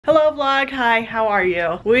Hello vlog, hi, how are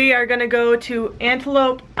you? We are gonna go to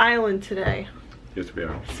Antelope Island today. Yes, we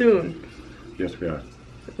are. Soon. Yes, we are.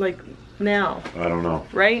 Like now. I don't know.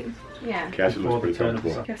 Right? Yeah. Cassie looks pretty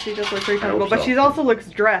comfortable. Cassie does look pretty comfortable, so. but she also looks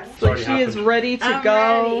dressed. Like she is ready to I'm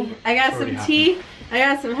go. ready. I got some tea. I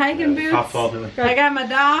got some hiking boots. I got my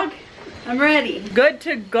dog. I'm ready. Good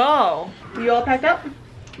to go. You all packed up?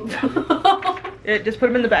 Just put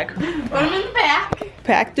them in the bag. Put him in the back.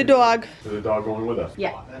 Pack the dog. Is the dog going with us?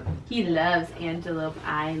 Yeah. He loves Antelope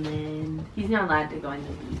Island. He's not allowed to go on the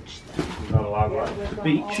beach though. Not allowed what?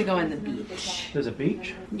 Beach? To go on the beach. There's a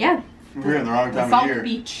beach? Yeah. We're in the wrong time Salt of year.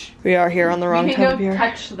 beach. We are here on the wrong You time can of go year.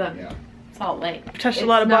 touch the Salt Lake. I've touched a It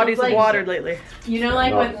lot of smells bodies of like- water lately. You know,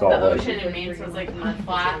 like Not when Salt the Lake. ocean in Maine smells like mud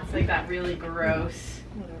flats, like that really gross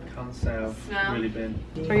Can't say I've smell. really been.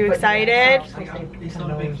 Are you excited? It's not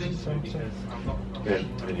a big thing for me because I'm not.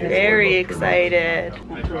 Very excited.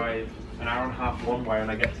 I drive an hour and a half one way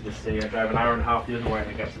and I get to the sea. I drive an hour and a half the other way and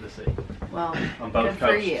I get to the sea. Well, On both good for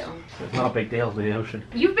coasts. you. So it's not a big deal with the ocean.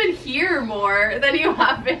 You've been here more than you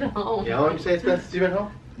have been home. Yeah, how long you say it's been since you've been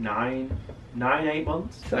home? 8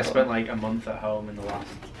 months. I spent like a month at home in the last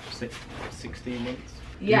 16 months.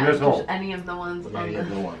 Yeah, guys just home? any of the ones Yeah, on you have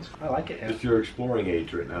the... no ones. I like it here. It's your exploring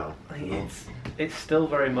age right now. It's still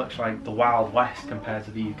very much like the Wild West compared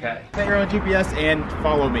to the UK. Set your own GPS and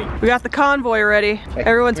follow me. We got the convoy ready.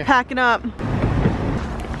 Everyone's packing up.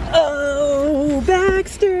 Oh,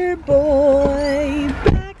 Baxter boy,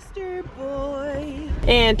 Baxter boy.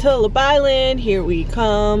 Antelope Island, here we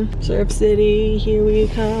come. Surf City, here we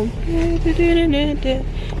come. Did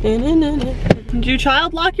you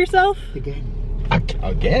child lock yourself? Again.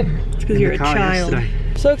 Again? It's because you're a child.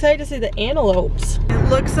 So excited to see the antelopes. It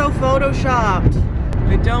looks so photoshopped.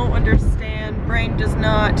 I don't understand. Brain does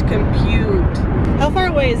not compute. How far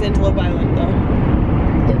away is Antelope Island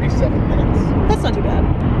though? 37 minutes. That's not too bad.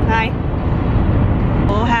 Hi.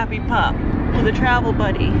 Oh, happy pup with a travel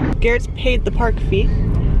buddy. Garrett's paid the park fee.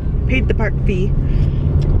 Paid the park fee.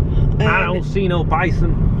 I don't see no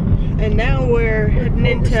bison. And now we're heading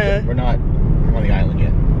into... We're not on the island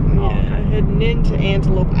yet. Yeah, heading into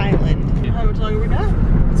Antelope Island. How much longer we got?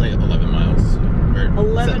 It's like 11 miles. Or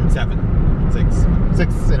 11? 6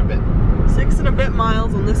 and a bit. 6 and a bit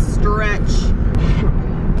miles on this stretch.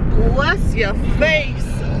 Bless your face,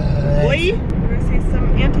 boy. We're gonna see some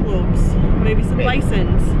antelopes, maybe some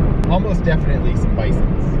bisons. Almost definitely some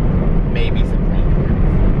bisons. Maybe some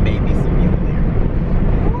pronghorns. Maybe some mule deer.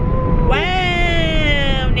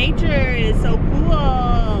 Wow, nature is so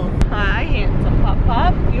cool. Hi, handsome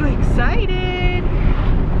pop. You excited?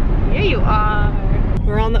 Yeah, you are.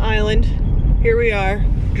 We're on the island. Here we are,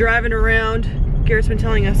 driving around. Garrett's been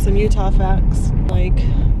telling us some Utah facts, like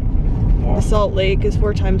the Salt Lake is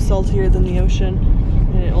 4 times saltier than the ocean,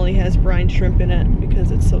 and it only has brine shrimp in it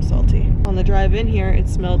because it's so salty. On the drive in here, it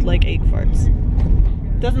smelled like egg farts.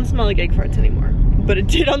 It doesn't smell like egg farts anymore, but it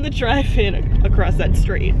did on the drive in across that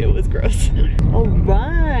strait. It was gross. All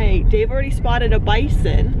right, Dave already spotted a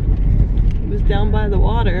bison. He was down by the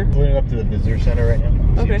water. We're going up to the visitor center right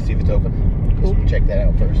now. Okay. See if it's open. Cool. Just check that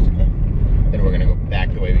out first. And then we're gonna go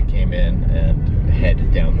back the way we came in and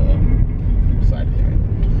head down the side of the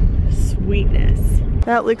island. Sweetness.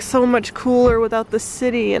 That looks so much cooler without the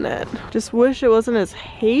city in it. Just wish it wasn't as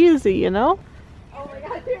hazy, you know? Oh my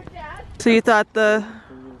God, there's Dad. So you thought the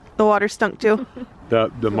water stunk too?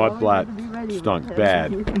 The mud flat stunk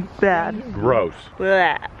bad. Bad. Gross.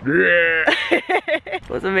 Blah. Yeah.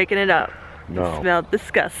 Wasn't making it up. No. Smelled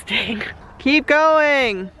disgusting. Keep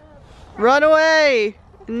going. Run away.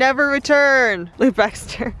 Never return. Leave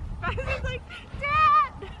Baxter. Bison's like,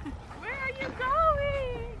 Dad, where are you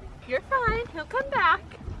going? You're fine. He'll come back.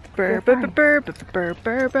 Burr, burr, burr, burr, burr,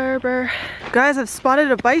 burr, burr, burr. Guys, I've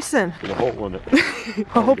spotted a bison. There's a hole in it.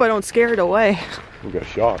 I hope I don't scare it away. We got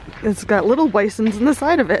shot. It's got little bisons in the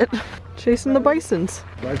side of it. Chasing the bisons.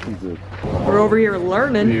 Bison's We're over here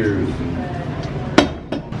learning. ears.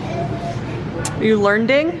 Are you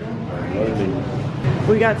learning?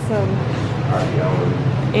 We got some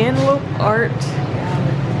antelope art.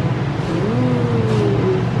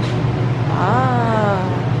 Ooh.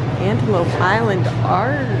 Ah, Antelope Island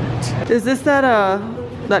art. Is this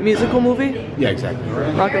that musical movie? Yeah, exactly.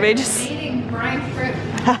 Rock of Ages?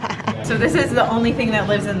 So this is the only thing that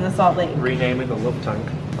lives in the Salt Lake. Renaming the love tank.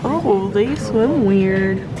 Oh, they swim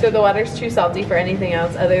weird. So the water's too salty for anything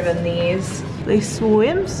else other than these. They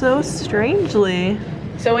swim so strangely.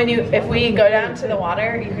 So if we go down to the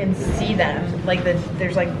water, you can see them. Like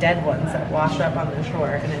there's like dead ones that wash up on the shore,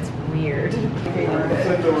 and it's weird.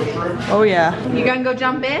 Oh yeah. You gonna go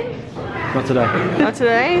jump in? Not today. Not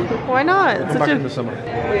today? Why not? It's Come back such in the a... summer.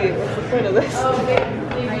 Wait, what's the point of this?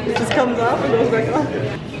 just comes off and goes back on.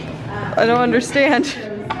 I don't understand.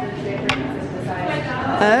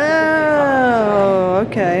 Oh,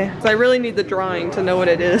 okay. So I really need the drawing to know what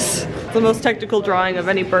it is. It's the most technical drawing of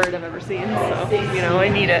any bird I've ever seen, so, you know, I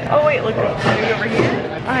need it. Oh wait, look, maybe over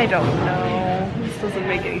here? I don't know. This doesn't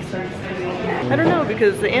make any sense to me. I don't know,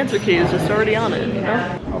 because the answer key is just already on it, you know?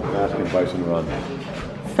 How fast can bison run?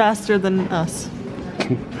 Faster than us.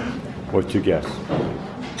 What's your guess?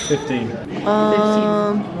 15. 15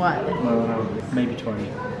 what? No, maybe 20.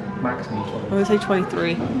 Maximum 20. I'm gonna say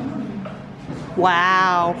 23.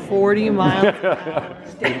 Wow, 40 miles an hour.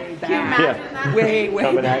 Stay back. Wait.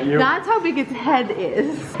 Coming at you. That's how big its head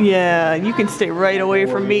is. Yeah, you can stay right away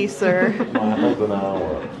from me, sir. Miles an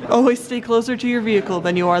hour. Always stay closer to your vehicle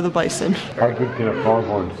than you are the bison. How good can a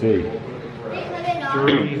pronghorn see?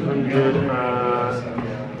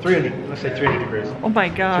 300, let's say 300 degrees. Oh my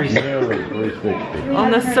gosh. 360. On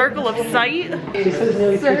the circle of sight?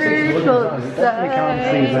 Circle of Definitely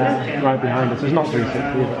can't see that right behind us. It's not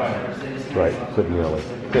 360. Right, said nearly.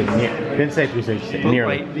 Didn't say 360.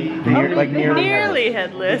 Nearly. Nearly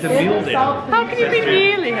headless. How can you be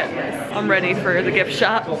nearly headless? I'm ready for the gift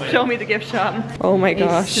shop. Show me the gift shop. Oh my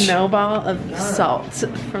gosh. A snowball of salt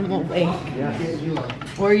from the lake.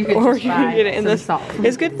 Or you could just buy get it in some this. salt.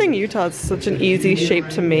 It's a good thing Utah's such an easy shape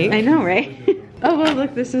to make. I know, right? Oh well,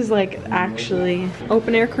 look, this is like actually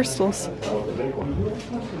Open air crystals.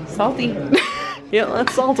 salty. Yeah,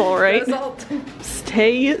 that's salt, all right. Salt.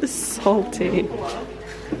 Stay salty.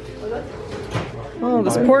 Oh,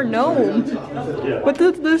 this poor gnome. What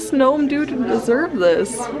did this gnome do to deserve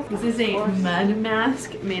this? This is a mud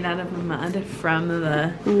mask made out of mud from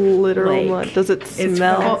the Literal lake. mud. Does it It's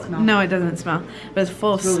smell? full, no, it doesn't smell, but it's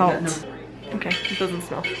full of salt. Okay, it doesn't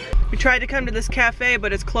smell. We tried to come to this cafe,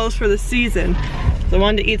 but it's closed for the season. So I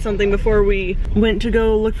wanted to eat something before we went to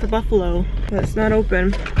go look for buffalo, but it's not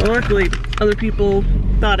open. But luckily, other people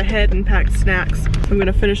thought ahead and packed snacks. I'm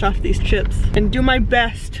gonna finish off these chips and do my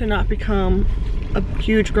best to not become a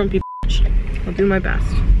huge grumpy bitch. I'll do my best.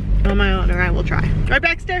 On my honor, I will try. Right,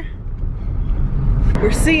 Baxter?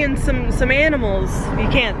 We're seeing some animals. You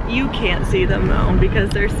can't see them though, because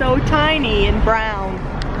they're so tiny and brown.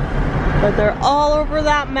 But they're all over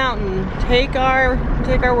that mountain. Take our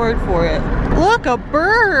word for it. Look, a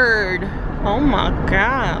bird! Oh my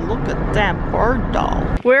god, look at that bird doll.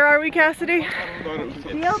 Where are we, Cassidy?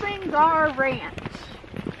 Fielding our ranch.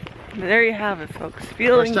 There you have it, folks. First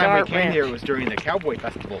Fielding time we our came ranch. here was during the Cowboy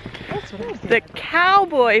Festival. The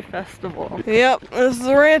Cowboy Festival. Yep, this is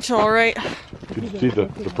the ranch, all right. Did you see the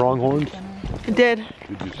pronghorns? We did.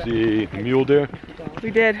 Did you see the mule deer?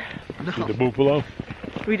 We did. See the buffalo?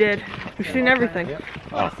 We did. We've seen everything.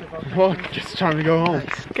 Oh. Well, just time to go home.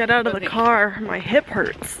 Get out of the car. My hip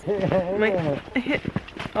hurts. My hip.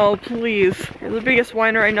 Oh, please. You're the biggest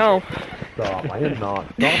whiner I know. Stop, I am not.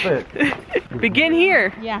 Stop it. Begin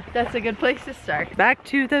here. Yeah, that's a good place to start. Back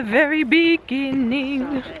to the very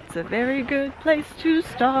beginning. It's a very good place to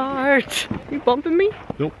start. You bumping me?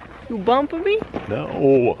 Nope. You bumping me?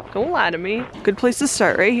 No. Don't lie to me. Good place to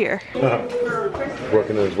start right here.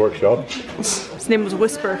 Working in his workshop. His name was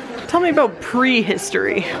Whisper. Tell me about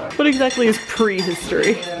prehistory. What exactly is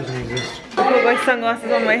prehistory? I put my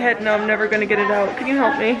sunglasses on my head and now I'm never gonna get it out. Can you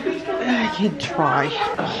help me? I can try.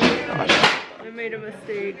 I made a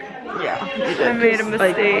mistake. Yeah, I made a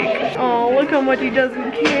mistake. Oh, look how much he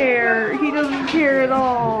doesn't care. He doesn't care at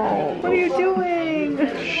all. What are you doing?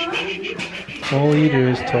 All you do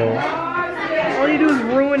is talk. All you do is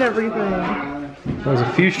ruin everything. There's a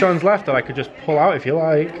few strands left that I could just pull out if you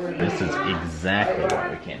like. This is exactly why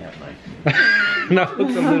we can't have knife. No,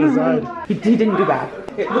 look on the other side. He didn't do bad.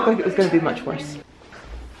 It looked like it was going to be much worse.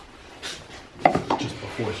 Just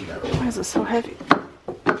before she got Why is it so heavy?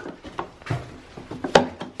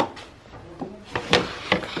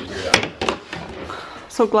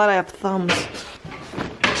 So glad I have thumbs.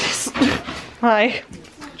 Hi.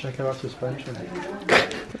 Check out our suspension. I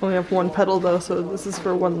only have one pedal though, so this is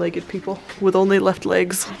for one-legged people with only left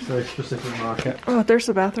legs. Very specific market. Oh, there's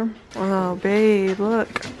the bathroom. Oh, babe,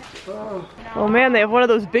 look. Oh man, they have one of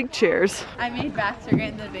those big chairs. I made Baxter get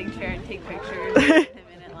in the big chair and take pictures of him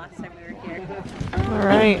in it last time we were here. All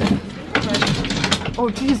right. Oh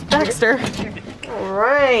geez, Baxter. All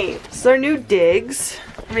right. So our new digs.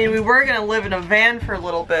 I mean, we were gonna live in a van for a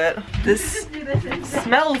little bit. This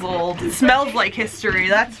smells old. It smells like history,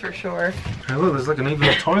 that's for sure. Hey, look, there's like an even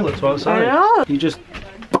a toilet to outside. I know. You just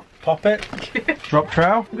pop it, drop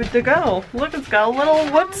trowel. Good to go. Look, it's got a little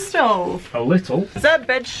wood stove. A little. Is that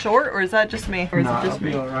bed short or is that just me? Or is Nah, it just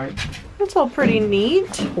that'll be me? alright. That's all pretty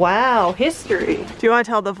neat. Wow, history. Do you want to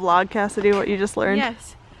tell the vlog, Cassidy, what you just learned?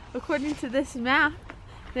 Yes. According to this map,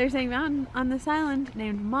 There's a mountain on this island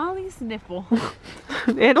named Molly's Nipple.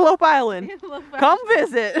 Antelope Island. Come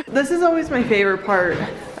visit. This is always my favorite part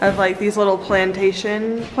of like these little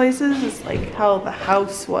plantation places. Is like how the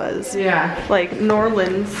house was. Yeah. Like New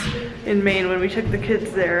Orleans in Maine, when we took the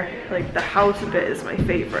kids there, like the house bit is my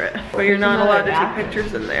favorite. But you're not allowed to take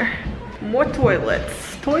pictures in there. More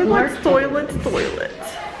toilets. Toilets, toilets,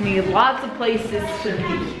 toilets. Need lots of places to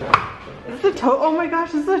be. This is a oh my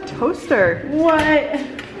gosh, this is a toaster. What?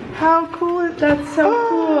 How cool is that? That's so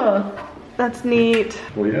cool. That's neat.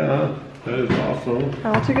 Well, yeah, that is awesome.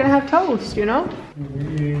 How else are you gonna have toast, you know?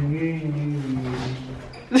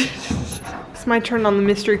 It's my turn on the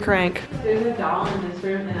mystery crank. There's a doll in this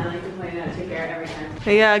room and I like to play that to Garrett every time.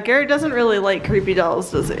 Yeah, Garrett doesn't really like creepy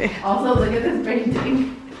dolls, does he? Also, look at this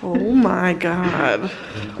painting. Oh my god.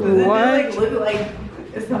 Does What? it look like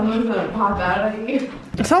someone's gonna pop out at you?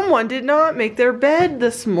 Someone did not make their bed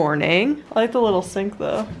this morning. I like the little sink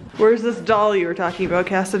though. Where's this doll you were talking about,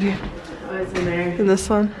 Cassidy? Oh, it's in there. In this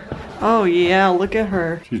one? Oh yeah, look at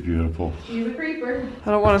her. She's beautiful. She's a creeper.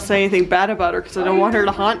 I don't want to say anything bad about her because I don't want her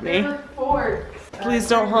to haunt me. They're forks. Please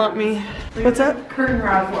don't haunt me. What's that? Curtain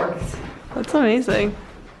rod forks. That's amazing.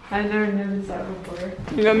 I've never noticed that before.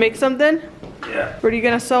 You gonna make something? Yeah. What are you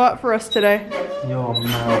gonna sew up for us today? Your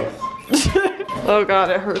mouth. Oh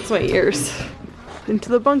god, it hurts my ears. Into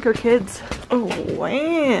the bunker, kids. Oh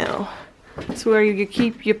wow. That's where you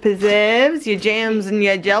keep your preserves, your jams, and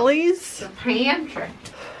your jellies. Pantry.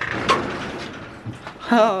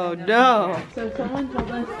 Oh no. So someone told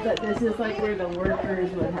us that this is like where the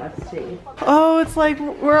workers would have stayed. Oh, it's like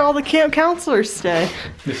where all the camp counselors stay.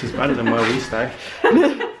 This is better than where we stay.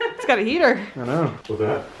 It's got a heater. I know. What's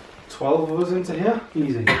that? 12 of us into here?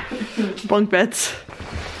 Easy. Bunk beds.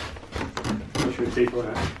 What should we take on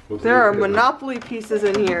it? What's There the are newspaper? Monopoly pieces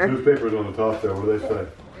in here. Newspapers on the top there, what do they say?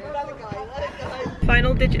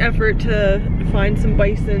 Final ditch effort to find some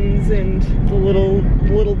bisons and the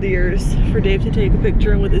little deers for Dave to take a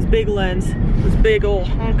picture with his big lens. This big old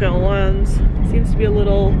honking lens. Seems to be a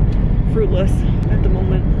little fruitless at the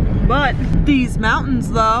moment. But these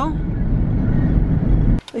mountains though,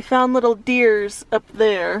 they found little deers up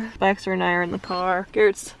there. Baxter and I are in the car.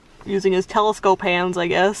 Garrett's using his telescope hands, I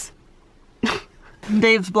guess.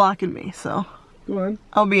 Dave's blocking me, so. Go on.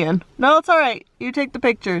 I'll be in. No, it's alright. You take the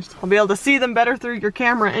pictures. I'll be able to see them better through your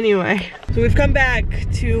camera anyway. So we've come back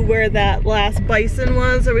to where that last bison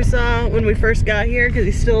was that we saw when we first got here because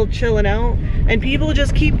he's still chilling out. And people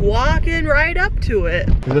just keep walking right up to it.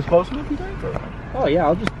 Is this close enough, you think? Oh yeah,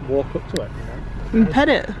 I'll just walk up to it. And pet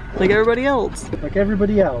it like everybody else. Like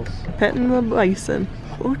everybody else. Petting the bison.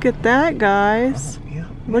 Look at that, guys.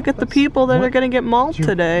 Look at the people that are gonna get mauled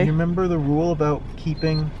today. You remember the rule about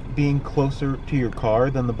being closer to your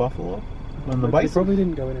car than the buffalo? Than the bison? They probably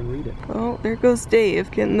didn't go in and read it. Oh, there goes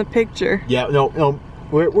Dave getting the picture. Yeah, no,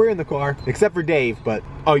 we're in the car, except for Dave, but,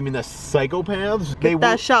 oh, you mean the psychopaths? Get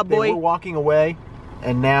that shot, boy. They were walking away,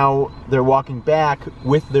 and now they're walking back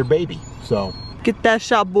with their baby, so. Get that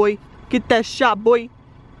shot, boy. Get that shot, boy.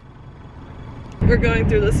 We're going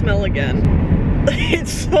through the smell again.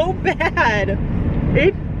 It's so bad.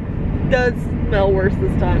 It does smell worse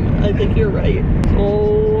this time. I think you're right.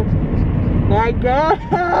 Oh my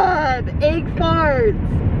god! Egg farts!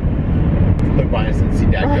 Look behind us and see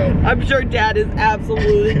Dad go. I'm sure Dad is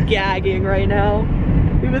absolutely gagging right now.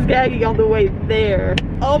 He was gagging all the way there.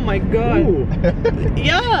 Oh my god. Ooh.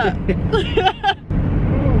 Yeah!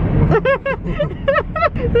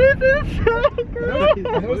 This is so gross!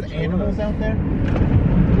 Are those animals out there?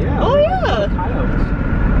 Yeah. Oh yeah! Coyotes.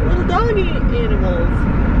 Little doggy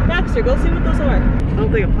animals. Baxter, go see what those are. I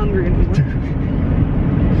don't think I'm hungry anymore.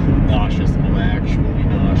 Nauseous. I'm actually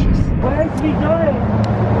nauseous. What is he doing?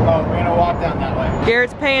 Oh, we're gonna walk down that way.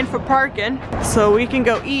 Garrett's paying for parking, so we can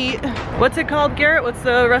go eat. What's it called, Garrett? What's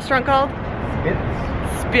the restaurant called?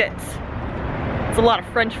 Spitz. It's a lot of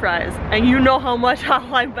French fries, and you know how much I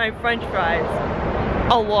like my French fries.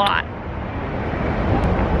 A lot.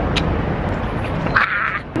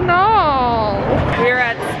 No! We're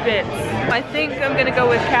at Spitz. I think I'm gonna go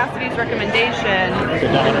with Cassidy's recommendation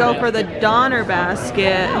and go for the Donner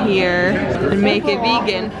basket here and make it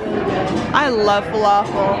vegan. I love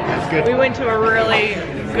falafel. We went to a really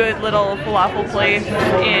good little falafel place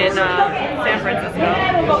in San Francisco.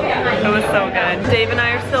 It was so good. Dave and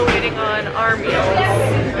I are still waiting on our meals,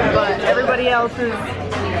 but everybody else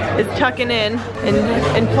is tucking in,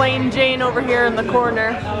 and plain Jane over here in the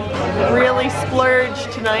corner really splurge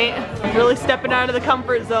tonight. I'm really stepping out of the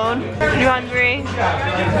comfort zone. You hungry?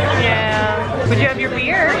 Yeah. Would you have your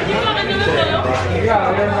beer? You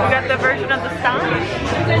got the version of the stout?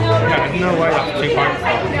 Yeah, no way that's 2 pints.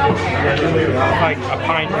 Like a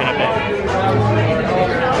pint and a bit.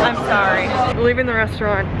 I'm sorry. Leaving the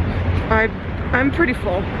restaurant. I'm pretty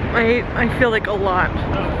full. I feel like a lot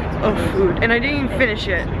of food. And I didn't even finish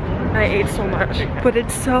it. I ate so much. But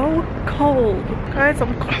it's so cold. Guys,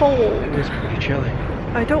 I'm cold. It is pretty chilly.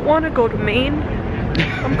 I don't want to go to Maine.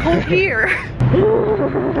 I'm cold here.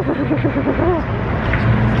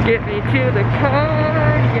 Get me to the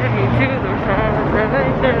car. Get me to the car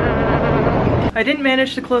right now. I didn't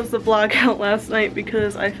manage to close the vlog out last night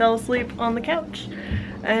because I fell asleep on the couch.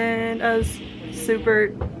 And I was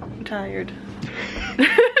super tired.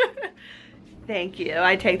 Thank you.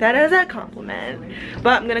 I take that as a compliment.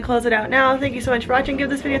 But I'm gonna close it out now. Thank you so much for watching. Give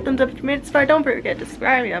this video a thumbs up if you made it this far. Don't forget to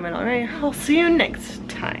subscribe if you haven't already. I'll see you next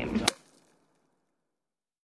time.